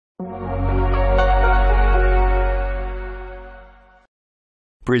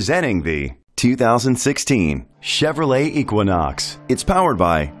Presenting the 2016 Chevrolet Equinox. It's powered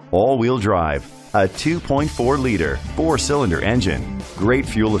by all-wheel drive, a 2.4-liter four-cylinder engine. Great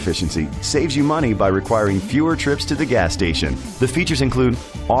fuel efficiency saves you money by requiring fewer trips to the gas station. The features include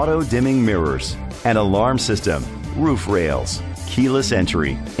auto-dimming mirrors, an alarm system, roof rails, keyless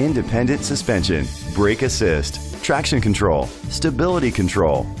entry, independent suspension, brake assist, traction control, stability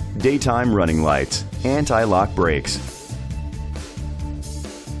control, daytime running lights, anti-lock brakes.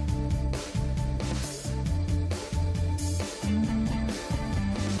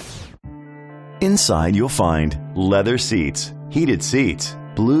 Inside you'll find leather seats, heated seats,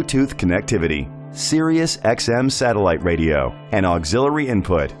 Bluetooth connectivity, Sirius XM satellite radio, an auxiliary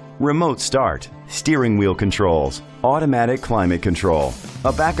input, remote start, steering wheel controls, automatic climate control,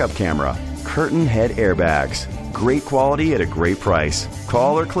 a backup camera, curtain head airbags. Great quality at a great price.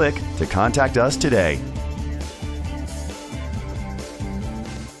 Call or click to contact us today.